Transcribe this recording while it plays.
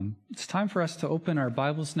It's time for us to open our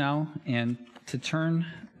Bibles now and to turn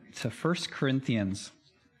to 1 Corinthians.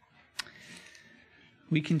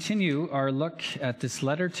 We continue our look at this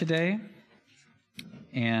letter today,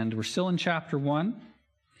 and we're still in chapter 1.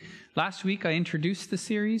 Last week I introduced the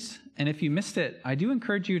series, and if you missed it, I do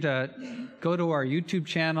encourage you to go to our YouTube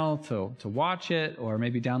channel to watch it, or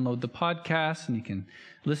maybe download the podcast and you can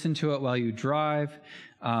listen to it while you drive.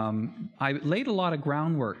 I laid a lot of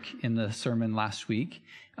groundwork in the sermon last week,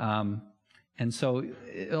 and so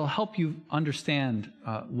it'll help you understand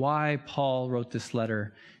why Paul wrote this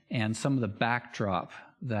letter and some of the backdrop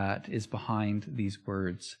that is behind these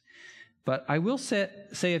words. But I will say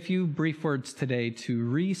a few brief words today to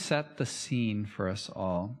reset the scene for us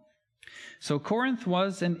all. So Corinth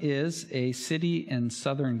was and is a city in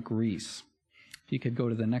southern Greece. If you could go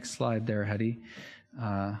to the next slide there, Hetty.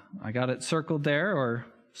 I got it circled there, or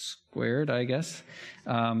squared, I guess,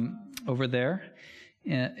 over there.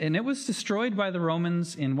 And it was destroyed by the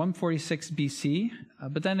Romans in 146 BC,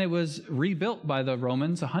 but then it was rebuilt by the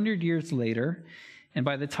Romans 100 years later. And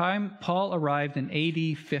by the time Paul arrived in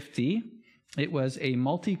AD 50, it was a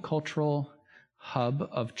multicultural hub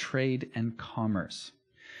of trade and commerce.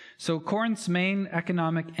 So Corinth's main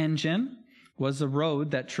economic engine was a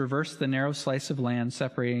road that traversed the narrow slice of land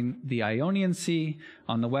separating the Ionian Sea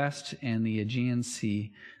on the west and the Aegean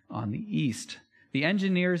Sea on the east. The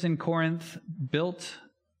engineers in Corinth built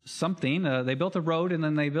something. They built a road, and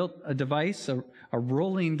then they built a device, a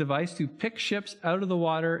rolling device, to pick ships out of the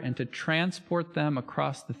water and to transport them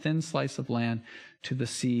across the thin slice of land to the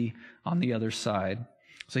sea on the other side.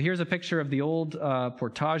 So here's a picture of the old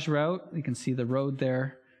portage route. You can see the road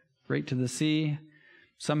there, right to the sea.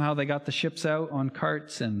 Somehow they got the ships out on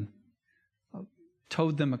carts and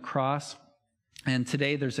towed them across. And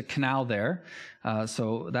today there's a canal there.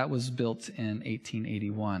 So that was built in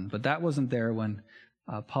 1881. But that wasn't there when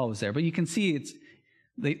Paul was there. But you can see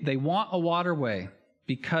they want a waterway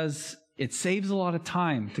because it saves a lot of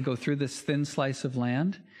time to go through this thin slice of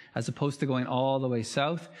land as opposed to going all the way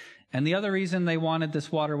south. And the other reason they wanted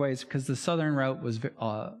this waterway is because the southern route was,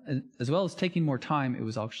 as well as taking more time, it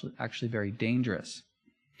was actually very dangerous.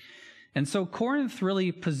 And so Corinth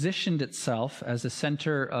really positioned itself as a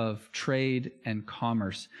center of trade and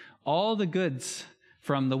commerce. All the goods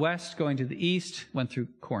from the west going to the east went through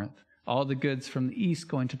Corinth. All the goods from the east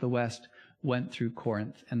going to the west went through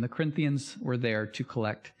Corinth. And the Corinthians were there to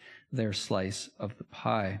collect their slice of the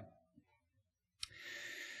pie.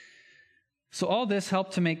 So all this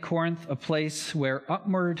helped to make Corinth a place where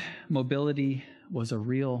upward mobility was a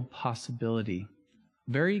real possibility.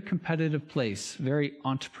 Very competitive place, very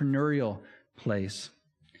entrepreneurial place.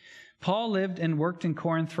 Paul lived and worked in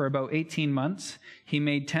Corinth for about 18 months. He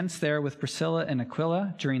made tents there with Priscilla and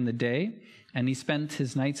Aquila during the day, and he spent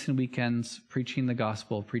his nights and weekends preaching the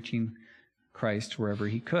gospel, preaching Christ wherever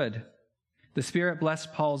he could. The Spirit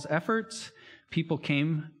blessed Paul's efforts. People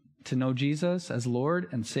came to know Jesus as Lord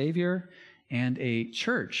and Savior, and a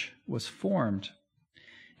church was formed.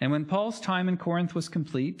 And when Paul's time in Corinth was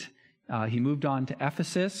complete, he moved on to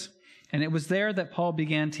Ephesus, and it was there that Paul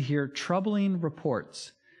began to hear troubling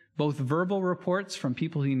reports, both verbal reports from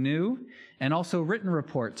people he knew, and also written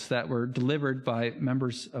reports that were delivered by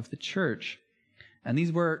members of the church. And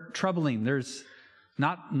these were troubling. There's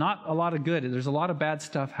not a lot of good. There's a lot of bad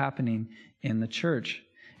stuff happening in the church.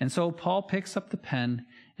 And so Paul picks up the pen,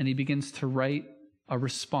 and he begins to write a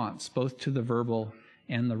response, both to the verbal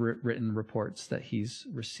and the written reports that he's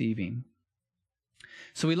receiving.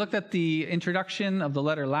 So we looked at the introduction of the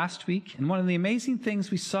letter last week, and one of the amazing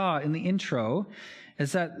things we saw in the intro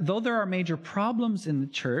is that though there are major problems in the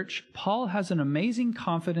church, Paul has an amazing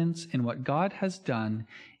confidence in what God has done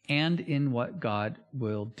and in what God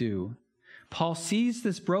will do. Paul sees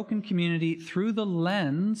this broken community through the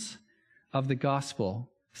lens of the gospel,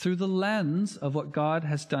 through the lens of what God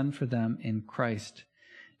has done for them in Christ.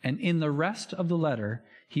 And in the rest of the letter,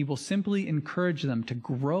 he will simply encourage them to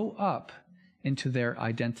grow up into their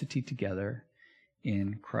identity together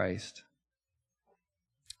in Christ.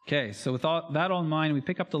 Okay, so with all that in mind, we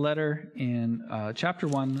pick up the letter in chapter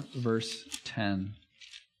 1, verse 10.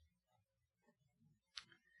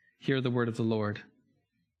 Hear the word of the Lord.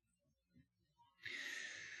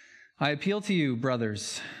 I appeal to you,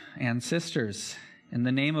 brothers and sisters, in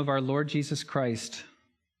the name of our Lord Jesus Christ,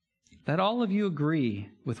 that all of you agree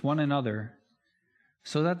with one another,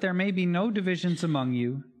 so that there may be no divisions among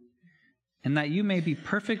you, and that you may be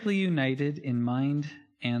perfectly united in mind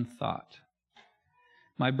and thought.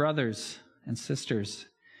 My brothers and sisters,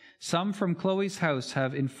 some from Chloe's house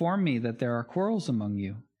have informed me that there are quarrels among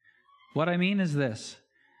you. What I mean is this: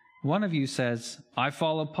 one of you says, I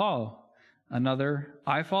follow Paul. Another,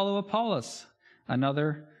 I follow Apollos.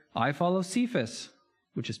 Another, I follow Cephas,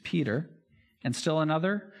 which is Peter. And still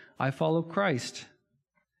another, I follow Christ.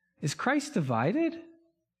 Is Christ divided?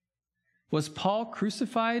 Was Paul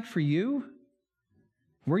crucified for you?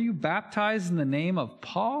 Were you baptized in the name of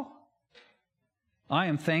Paul? I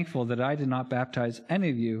am thankful that I did not baptize any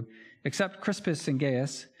of you except Crispus and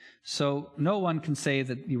Gaius, so no one can say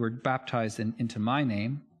that you were baptized into my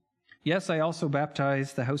name. Yes, I also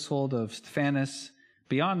baptized the household of Stephanas.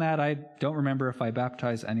 Beyond that, I don't remember if I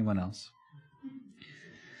baptized anyone else.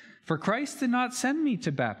 For Christ did not send me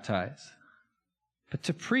to baptize, but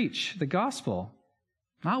to preach the gospel,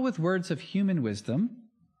 not with words of human wisdom,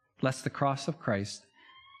 lest the cross of Christ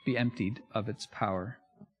be emptied of its power.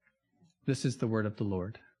 This is the word of the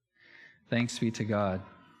Lord. Thanks be to God.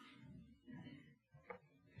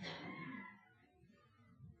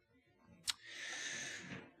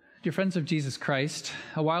 Dear friends of Jesus Christ,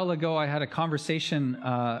 a while ago I had a conversation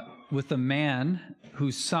with a man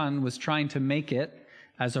whose son was trying to make it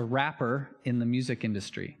as a rapper in the music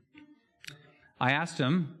industry. I asked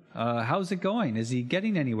him, how's it going? Is he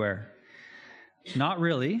getting anywhere? Not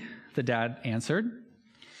really, the dad answered.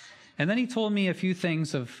 And then he told me a few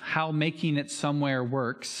things of how making it somewhere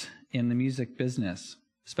works in the music business,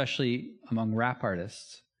 especially among rap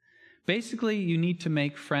artists. Basically, you need to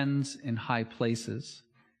make friends in high places.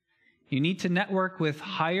 You need to network with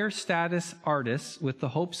higher status artists with the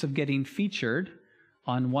hopes of getting featured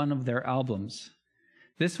on one of their albums.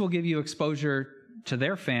 This will give you exposure to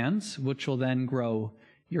their fans, which will then grow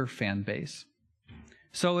your fan base.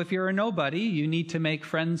 So if you're a nobody, you need to make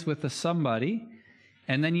friends with a somebody,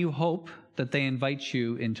 and then you hope that they invite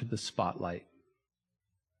you into the spotlight.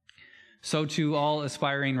 So to all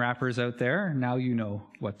aspiring rappers out there, now you know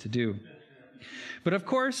what to do. But of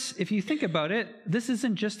course, if you think about it, this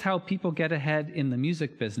isn't just how people get ahead in the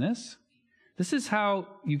music business. This is how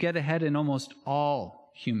you get ahead in almost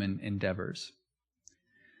all human endeavors.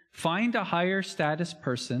 Find a higher status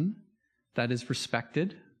person that is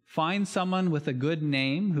respected. Find someone with a good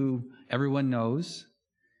name who everyone knows,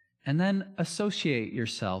 and then associate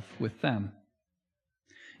yourself with them.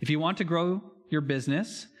 If you want to grow your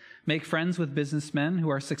business, make friends with businessmen who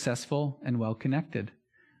are successful and well-connected.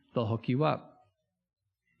 They'll hook you up.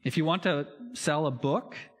 If you want to sell a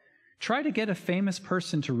book, try to get a famous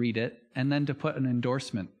person to read it and then to put an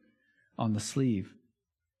endorsement on the sleeve.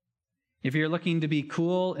 If you're looking to be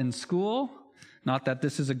cool in school, not that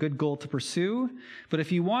this is a good goal to pursue, but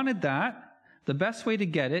if you wanted that, the best way to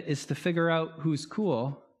get it is to figure out who's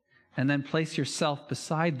cool and then place yourself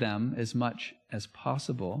beside them as much as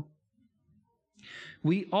possible.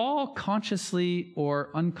 We all consciously or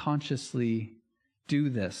unconsciously do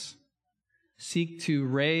this. Seek to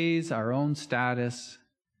raise our own status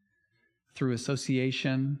through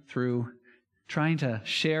association, through trying to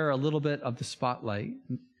share a little bit of the spotlight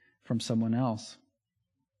from someone else.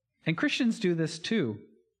 And Christians do this too,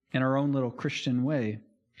 in our own little Christian way.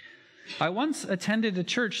 I once attended a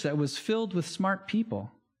church that was filled with smart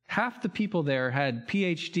people. Half the people there had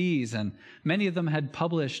PhDs, and many of them had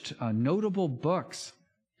published notable books.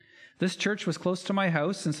 This church was close to my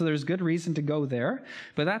house, and so there's good reason to go there.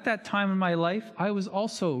 But at that time in my life, I was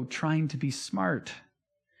also trying to be smart.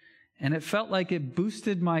 And it felt like it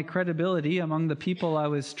boosted my credibility among the people I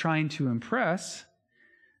was trying to impress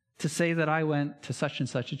to say that I went to such and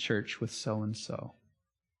such a church with so-and-so.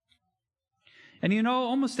 And you know,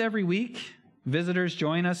 almost every week, visitors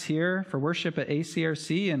join us here for worship at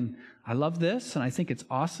ACRC, and I love this, and I think it's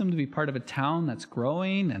awesome to be part of a town that's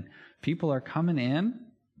growing, and people are coming in.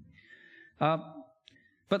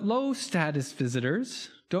 But low-status visitors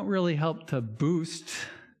don't really help to boost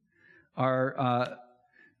our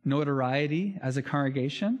notoriety as a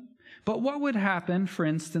congregation. But what would happen, for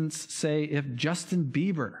instance, say if Justin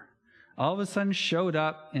Bieber all of a sudden showed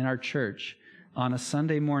up in our church on a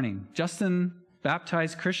Sunday morning? Justin,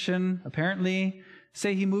 baptized Christian, apparently.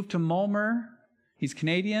 Say he moved to Mulmer. He's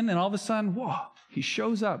Canadian, and all of a sudden, whoa, he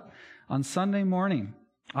shows up on Sunday morning.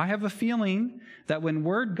 I have a feeling that when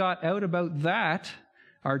word got out about that,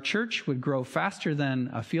 our church would grow faster than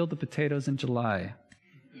a field of potatoes in July.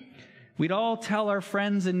 We'd all tell our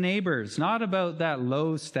friends and neighbors, not about that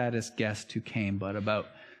low-status guest who came, but about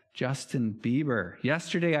Justin Bieber.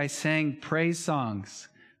 Yesterday I sang praise songs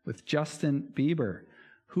with Justin Bieber.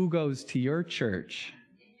 Who goes to your church?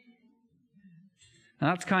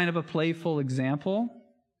 Now, that's kind of a playful example,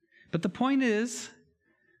 but the point is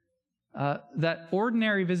that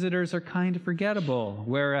ordinary visitors are kind of forgettable,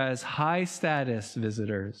 whereas high-status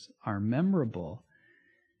visitors are memorable.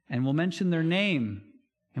 And we'll mention their name,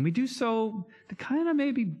 and we do so to kind of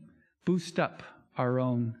maybe boost up our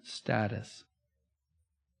own status.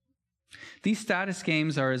 These status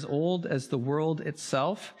games are as old as the world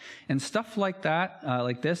itself, and stuff like that,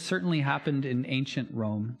 like this, certainly happened in ancient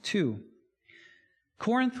Rome too.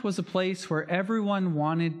 Corinth was a place where everyone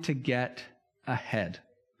wanted to get ahead.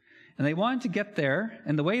 And they wanted to get there,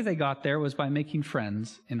 and the way they got there was by making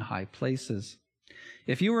friends in high places.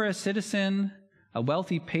 If you were a citizen, a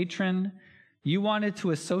wealthy patron, you wanted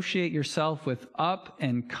to associate yourself with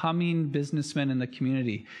up-and-coming businessmen in the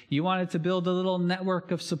community. You wanted to build a little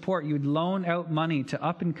network of support. You'd loan out money to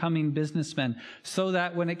up-and-coming businessmen so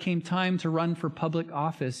that when it came time to run for public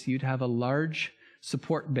office, you'd have a large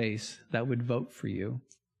support base that would vote for you.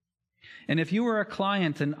 And if you were a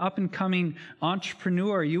client, an up-and-coming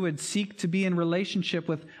entrepreneur, you would seek to be in relationship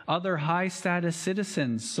with other high-status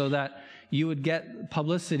citizens so that you would get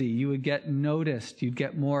publicity, you would get noticed, you'd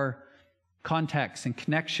get more contacts and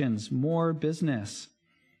connections, more business.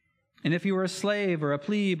 And if you were a slave or a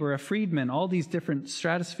plebe or a freedman, all these different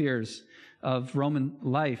stratospheres of Roman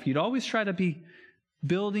life, you'd always try to be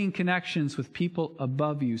building connections with people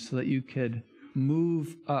above you so that you could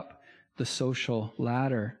move up the social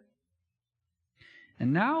ladder.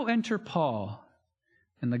 And now enter Paul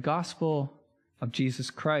and the gospel of Jesus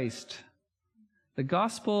Christ, the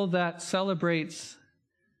gospel that celebrates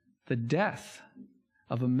the death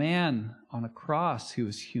of a man on a cross who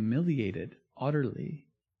was humiliated utterly.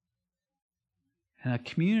 And a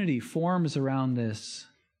community forms around this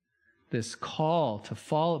call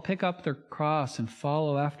to pick up their cross and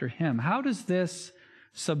follow after him. How does this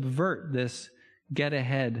subvert this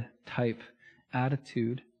get-ahead type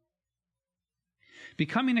attitude?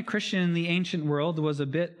 Becoming a Christian in the ancient world was a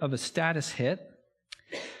bit of a status hit.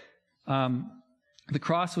 The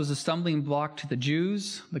cross was a stumbling block to the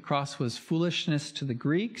Jews. The cross was foolishness to the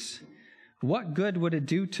Greeks. What good would it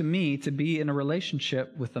do to me to be in a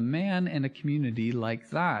relationship with a man in a community like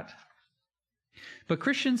that? But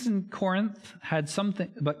Christians in Corinth had some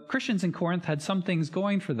things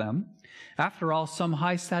going for them. After all, some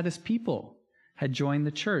high-status people had joined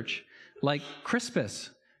the church, like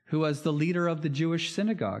Crispus, who was the leader of the Jewish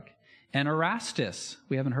synagogue, and Erastus.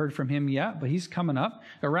 We haven't heard from him yet, but he's coming up.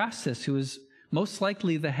 Erastus, who is most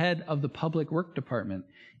likely the head of the public work department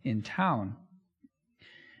in town.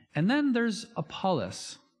 And then there's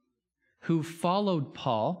Apollos, who followed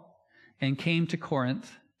Paul and came to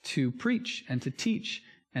Corinth to preach and to teach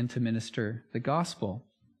and to minister the gospel.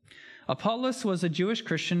 Apollos was a Jewish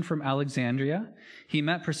Christian from Alexandria. He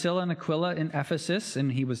met Priscilla and Aquila in Ephesus,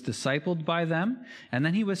 and he was discipled by them. And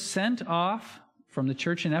then he was sent off from the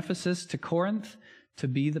church in Ephesus to Corinth to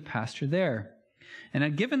be the pastor there.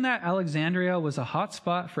 And given that Alexandria was a hot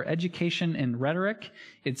spot for education and rhetoric,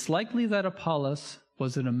 it's likely that Apollos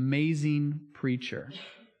was an amazing preacher.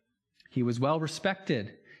 He was well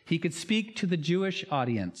respected. He could speak to the Jewish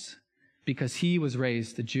audience because he was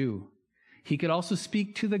raised a Jew. He could also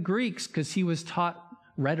speak to the Greeks because he was taught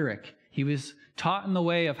rhetoric. He was taught in the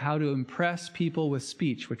way of how to impress people with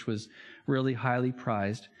speech, which was really highly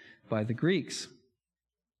prized by the Greeks.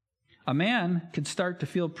 A man could start to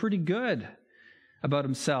feel pretty good about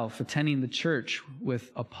himself attending the church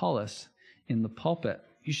with Apollos in the pulpit.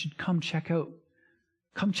 You should come check out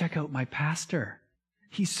my pastor.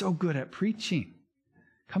 He's so good at preaching.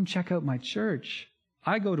 Come check out my church.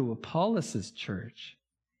 I go to Apollos' church.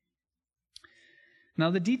 Now,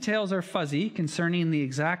 the details are fuzzy concerning the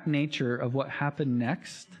exact nature of what happened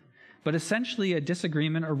next, but essentially a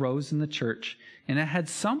disagreement arose in the church, and it had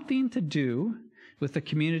something to do with the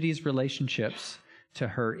community's relationships to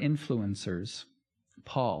her influencers.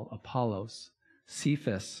 Paul, Apollos,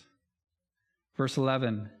 Cephas. Verse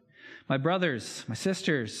 11, my brothers, my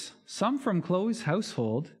sisters, some from Chloe's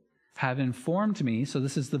household have informed me, so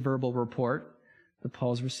this is the verbal report that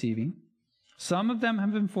Paul's receiving. Some of them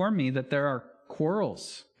have informed me that there are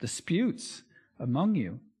quarrels, disputes among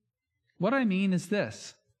you. What I mean is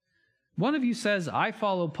this. One of you says, I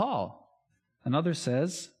follow Paul. Another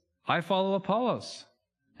says, I follow Apollos.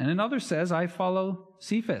 And another says, I follow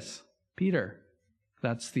Cephas, Peter.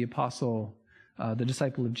 That's the apostle, the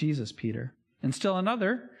disciple of Jesus, Peter. And still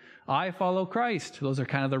another, I follow Christ. Those are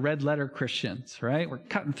kind of the red letter Christians, right? We're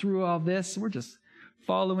cutting through all this. We're just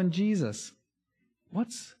following Jesus.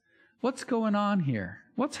 What's going on here?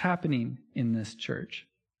 What's happening in this church?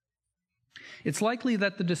 It's likely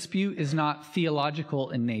that the dispute is not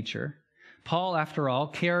theological in nature. Paul, after all,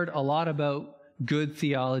 cared a lot about good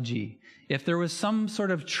theology. If there was some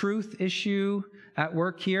sort of truth issue at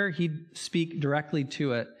work here, he'd speak directly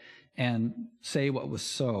to it and say what was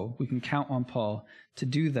so. We can count on Paul to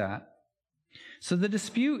do that. So the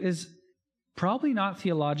dispute is Probably not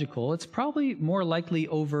theological. It's probably more likely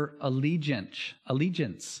over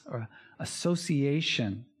allegiance or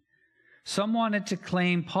association. Some wanted to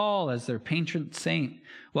claim Paul as their patron saint,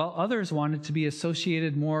 while others wanted to be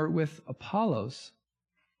associated more with Apollos.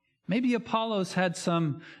 Maybe Apollos had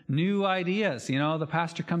some new ideas. The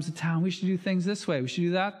pastor comes to town, we should do things this way, we should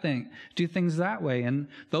do things that way. And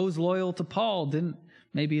those loyal to Paul didn't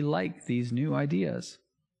maybe like these new ideas.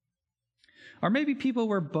 Or maybe people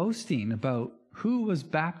were boasting about who was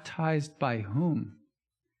baptized by whom.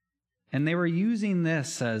 And they were using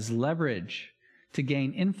this as leverage to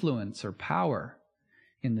gain influence or power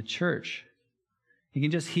in the church. You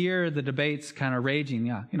can just hear the debates kind of raging.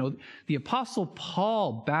 Yeah, the Apostle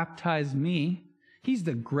Paul baptized me. He's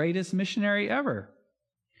the greatest missionary ever.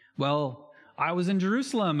 Well, I was in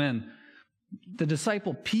Jerusalem and the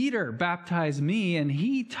disciple Peter baptized me and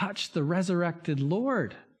he touched the resurrected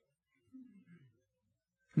Lord.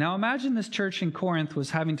 Now imagine this church in Corinth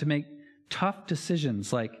was having to make tough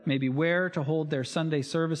decisions, like maybe where to hold their Sunday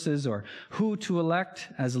services or who to elect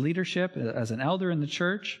as leadership, as an elder in the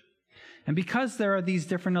church. And because there are these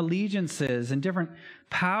different allegiances and different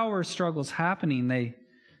power struggles happening,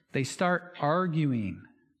 they start arguing.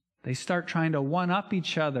 They start trying to one-up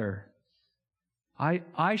each other.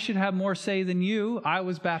 I should have more say than you. I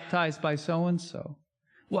was baptized by so-and-so.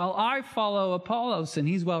 Well, I follow Apollos, and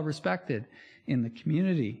he's well respected in the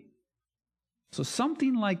community. So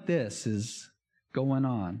something like this is going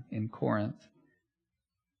on in Corinth.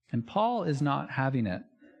 And Paul is not having it.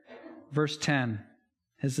 Verse 10,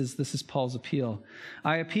 this is Paul's appeal.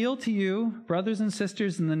 I appeal to you, brothers and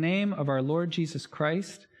sisters, in the name of our Lord Jesus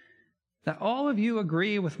Christ, that all of you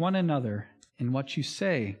agree with one another in what you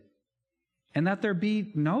say, and that there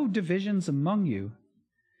be no divisions among you,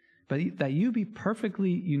 but that you be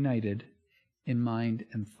perfectly united in mind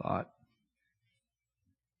and thought.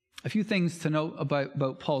 A few things to note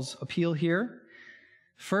about Paul's appeal here.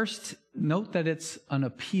 First, note that it's an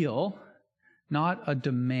appeal, not a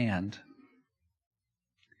demand.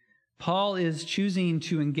 Paul is choosing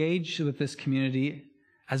to engage with this community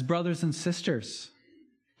as brothers and sisters.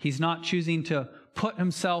 He's not choosing to put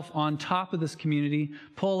himself on top of this community,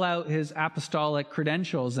 pull out his apostolic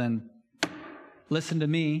credentials and listen to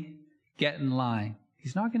me, get in line.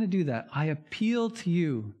 He's not going to do that. I appeal to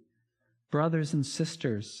you, brothers and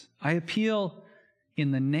sisters. I appeal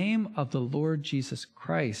in the name of the Lord Jesus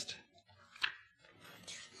Christ.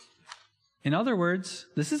 In other words,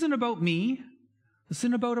 this isn't about me. This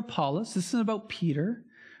isn't about Apollos. This isn't about Peter.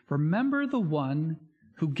 Remember the one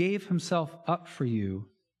who gave himself up for you.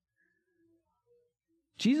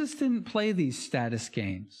 Jesus didn't play these status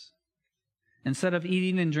games. Instead of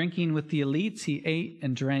eating and drinking with the elites, he ate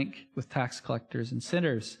and drank with tax collectors and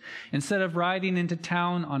sinners. Instead of riding into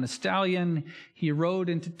town on a stallion, he rode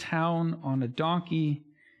into town on a donkey,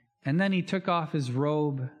 and then he took off his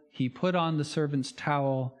robe, he put on the servant's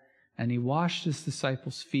towel, and he washed his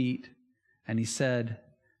disciples' feet, and he said,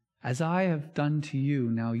 "As I have done to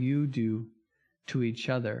you, now you do to each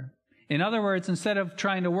other." In other words, instead of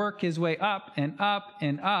trying to work his way up and up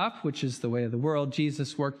and up, which is the way of the world,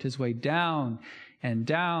 Jesus worked his way down and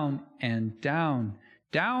down and down,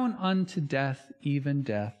 down unto death, even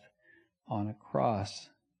death on a cross.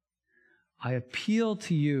 I appeal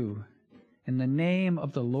to you in the name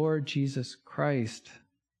of the Lord Jesus Christ.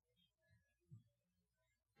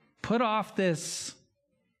 Put off this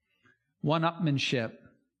one-upmanship.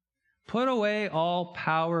 Put away all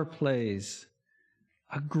power plays.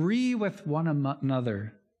 Agree with one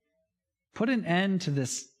another. Put an end to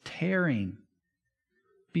this tearing.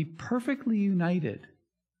 Be perfectly united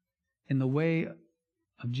in the way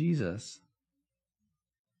of Jesus.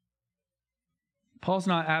 Paul's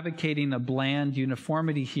not advocating a bland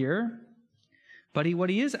uniformity here, but what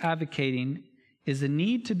he is advocating is a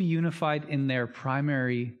need to be unified in their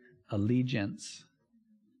primary allegiance.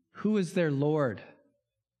 Who is their Lord?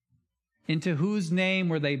 Into whose name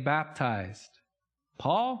were they baptized?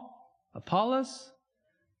 Paul? Apollos?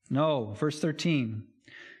 No. Verse 13.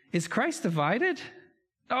 Is Christ divided?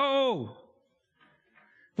 No.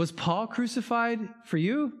 Was Paul crucified for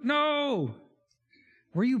you? No.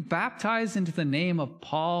 Were you baptized into the name of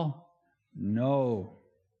Paul? No.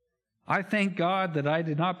 I thank God that I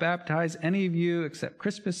did not baptize any of you except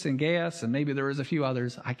Crispus and Gaius, and maybe there was a few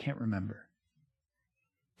others. I can't remember.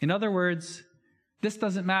 In other words, this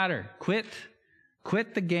doesn't matter. Quit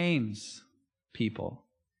the games, people.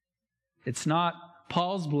 It's not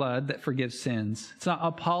Paul's blood that forgives sins. It's not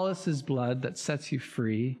Apollos' blood that sets you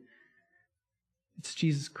free. It's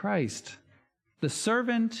Jesus Christ. The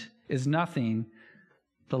servant is nothing.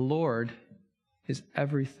 The Lord is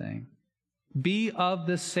everything. Be of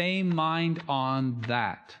the same mind on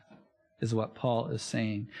that, is what Paul is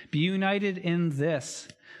saying. Be united in this.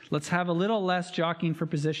 Let's have a little less jockeying for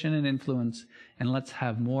position and influence, and let's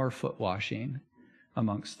have more foot washing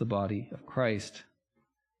amongst the body of Christ.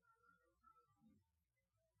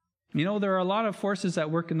 You know, there are a lot of forces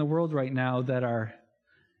at work in the world right now that are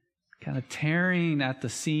kind of tearing at the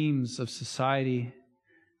seams of society,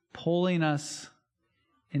 pulling us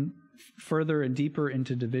in further and deeper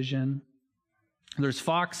into division. There's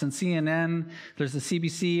Fox and CNN, there's the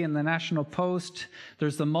CBC and the National Post,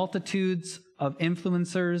 there's the multitudes of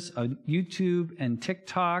influencers of YouTube and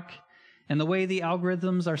TikTok, and the way the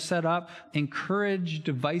algorithms are set up encourage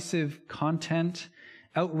divisive content.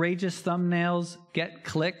 Outrageous thumbnails get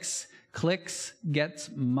clicks. Clicks gets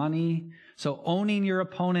money. So owning your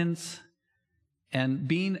opponents and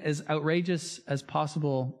being as outrageous as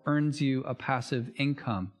possible earns you a passive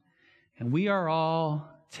income. And we are all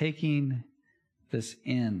taking this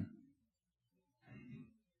in.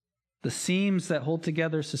 The seams that hold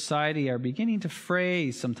together society are beginning to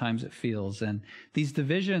fray, sometimes it feels. And these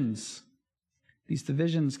divisions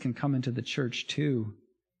can come into the church too.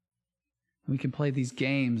 We can play these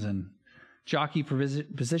games and jockey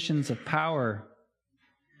positions of power.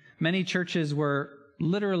 Many churches were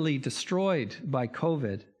literally destroyed by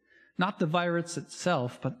COVID. Not the virus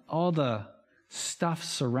itself, but all the stuff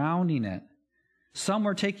surrounding it. Some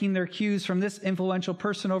were taking their cues from this influential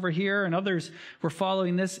person over here, and others were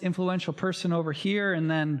following this influential person over here,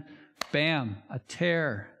 and then, bam, a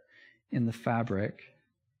tear in the fabric.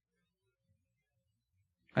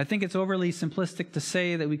 I think it's overly simplistic to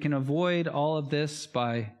say that we can avoid all of this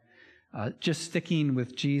by just sticking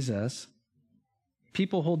with Jesus.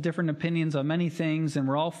 People hold different opinions on many things, and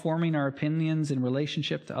we're all forming our opinions in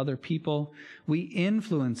relationship to other people. We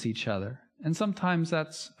influence each other, and sometimes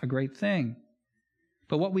that's a great thing.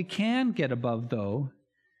 But what we can get above, though,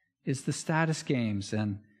 is the status games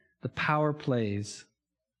and the power plays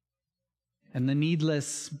and the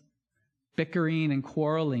needless bickering and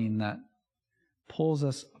quarreling that pulls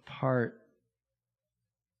us apart.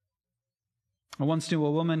 I once knew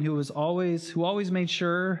a woman who always made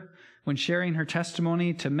sure when sharing her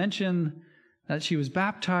testimony to mention that she was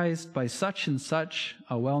baptized by such and such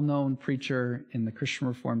a well-known preacher in the Christian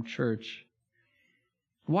Reformed Church.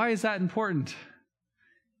 Why is that important?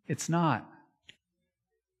 It's not.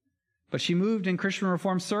 But she moved in Christian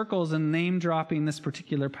Reformed circles, and name-dropping this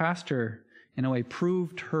particular pastor, in a way,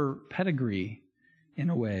 proved her pedigree, in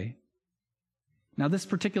a way. Now, this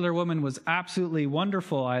particular woman was absolutely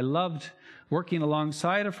wonderful. I loved working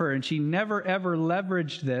alongside of her, and she never, ever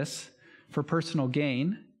leveraged this for personal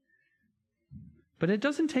gain. But it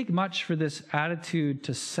doesn't take much for this attitude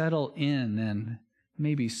to settle in and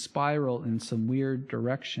maybe spiral in some weird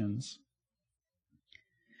directions.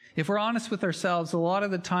 If we're honest with ourselves, a lot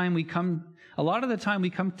of the time we come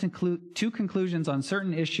to conclusions on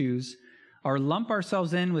certain issues or lump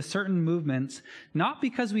ourselves in with certain movements, not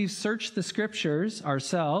because we've searched the scriptures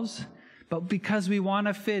ourselves, but because we want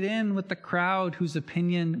to fit in with the crowd whose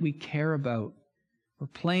opinion we care about. We're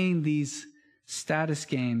playing these status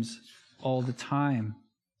games all the time.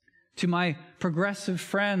 To my progressive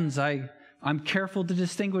friends, I'm careful to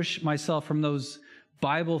distinguish myself from those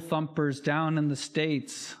Bible thumpers down in the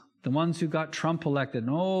States, the ones who got Trump elected.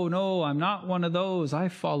 No, I'm not one of those. I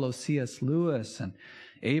follow C.S. Lewis and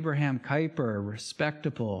Abraham Kuyper,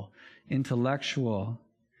 respectable, intellectual.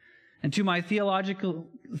 And to my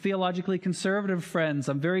theologically conservative friends,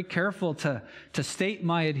 I'm very careful to state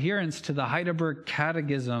my adherence to the Heidelberg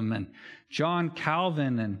Catechism and John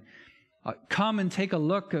Calvin, and come and take a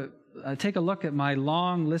look at my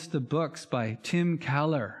long list of books by Tim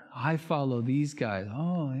Keller. I follow these guys.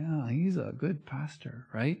 Oh, yeah, he's a good pastor,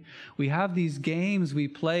 right? We have these games we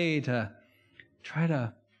play to try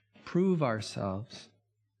to prove ourselves.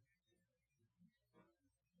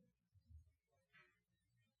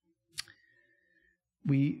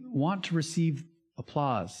 We want to receive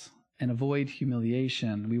applause and avoid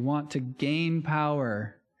humiliation. We want to gain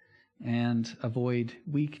power and avoid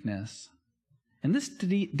weakness. And this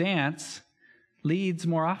dance leads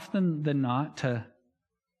more often than not to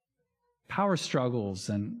power struggles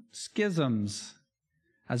and schisms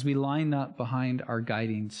as we line up behind our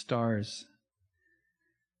guiding stars.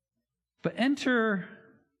 But enter,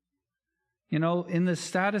 in the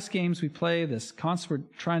status games we play, this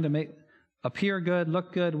constant trying to appear good,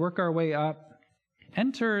 look good, work our way up.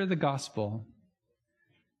 Enter the gospel.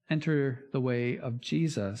 Enter the way of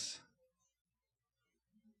Jesus.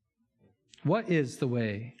 What is the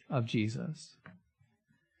way of Jesus?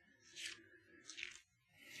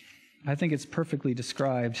 I think it's perfectly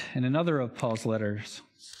described in another of Paul's letters.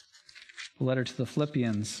 the letter to the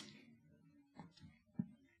Philippians.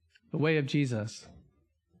 The way of Jesus.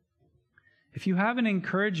 If you have an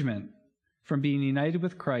encouragement from being united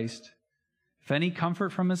with Christ, if any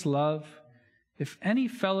comfort from his love, if any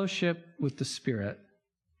fellowship with the Spirit,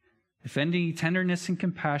 if any tenderness and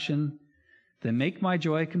compassion, then make my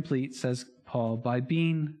joy complete, says Paul, by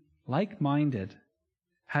being like-minded,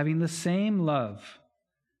 having the same love,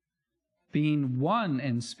 being one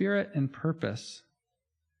in spirit and purpose.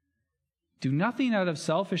 Do nothing out of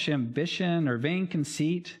selfish ambition or vain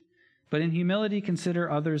conceit, but in humility consider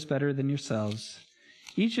others better than yourselves.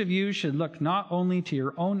 Each of you should look not only to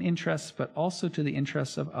your own interests, but also to the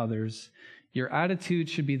interests of others. Your attitude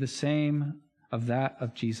should be the same of that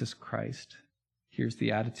of Jesus Christ. Here's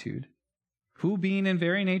the attitude. Who, being in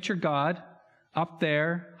very nature God, up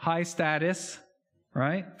there, high status,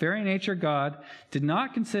 right? Very nature God, did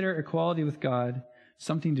not consider equality with God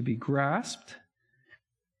something to be grasped,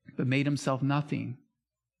 but made himself nothing,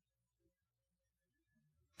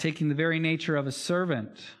 taking the very nature of a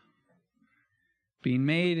servant, being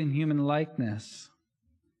made in human likeness.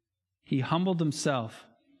 He humbled himself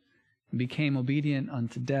and became obedient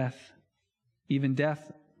unto death, even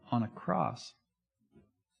death on a cross.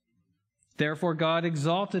 Therefore God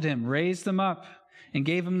exalted him, raised him up, and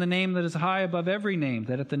gave him the name that is high above every name,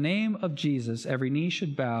 that at the name of Jesus every knee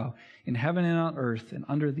should bow in heaven and on earth and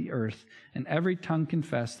under the earth, and every tongue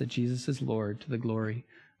confess that Jesus is Lord, to the glory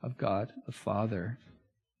of God the Father.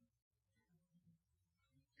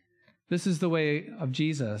 This is the way of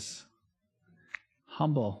Jesus.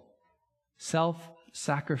 Humble,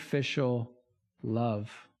 self-sacrificial love,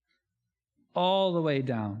 all the way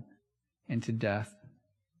down into death.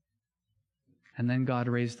 And then God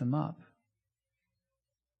raised him up.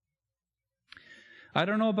 I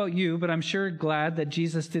don't know about you, but I'm sure glad that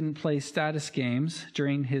Jesus didn't play status games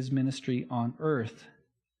during his ministry on earth.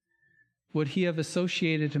 Would he have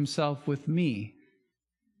associated himself with me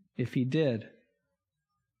if he did?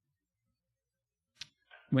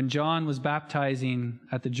 When John was baptizing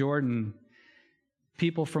at the Jordan,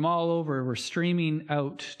 people from all over were streaming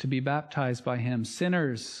out to be baptized by him.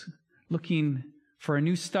 Sinners looking for a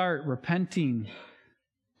new start, repenting,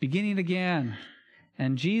 beginning again.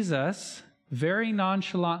 And Jesus very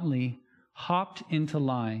nonchalantly hopped into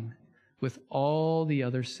line with all the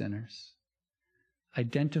other sinners,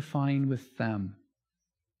 identifying with them,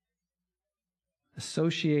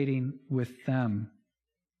 associating with them.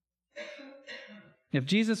 If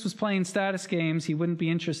Jesus was playing status games, he wouldn't be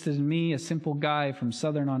interested in me, a simple guy from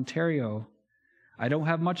southern Ontario. I don't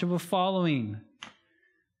have much of a following.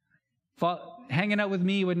 Hanging out with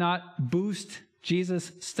me would not boost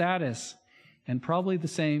Jesus' status. And probably the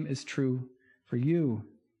same is true for you.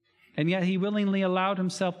 And yet he willingly allowed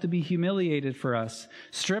himself to be humiliated for us,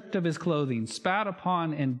 stripped of his clothing, spat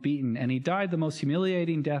upon and beaten, and he died the most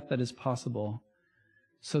humiliating death that is possible,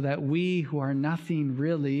 so that we who are nothing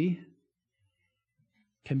really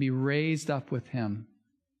can be raised up with him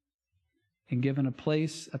and given a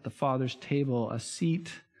place at the Father's table, a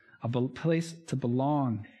seat, a place to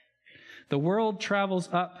belong. The world travels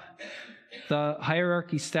up the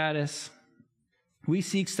hierarchy status. We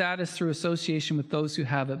seek status through association with those who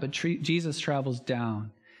have it, but Jesus travels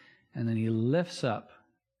down, and then he lifts up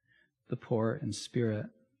the poor in spirit.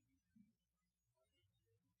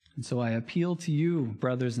 And so I appeal to you,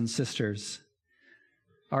 brothers and sisters.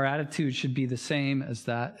 Our attitude should be the same as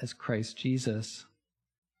that as Christ Jesus.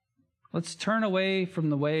 Let's turn away from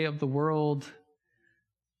the way of the world,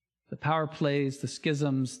 the power plays, the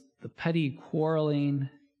schisms, the petty quarreling,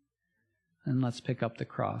 and let's pick up the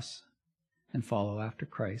cross and follow after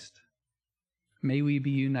Christ. May we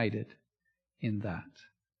be united in that.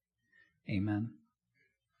 Amen.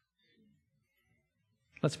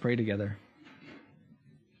 Let's pray together.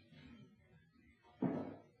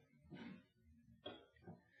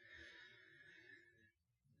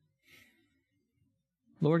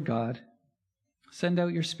 Lord God, send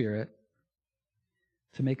out your Spirit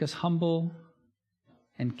to make us humble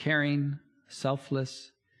and caring,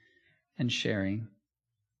 selfless and sharing.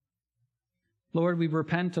 Lord, we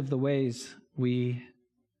repent of the ways we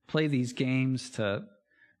play these games to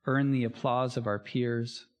earn the applause of our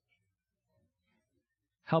peers.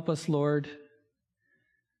 Help us, Lord,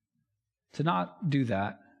 to not do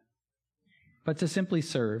that, but to simply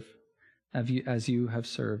serve as you have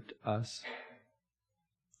served us.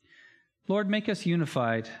 Lord, make us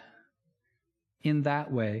unified in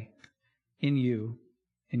that way, in you,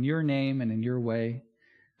 in your name and in your way,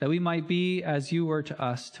 that we might be as you were to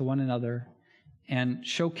us, to one another, and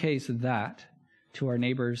showcase that to our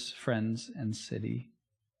neighbors, friends, and city.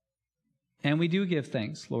 And we do give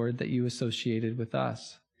thanks, Lord, that you associated with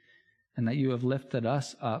us. and that you have lifted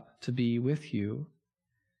us up to be with you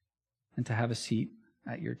and to have a seat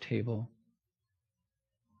at your table.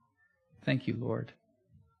 Thank you, Lord.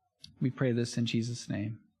 We pray this in Jesus'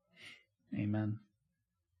 name. Amen.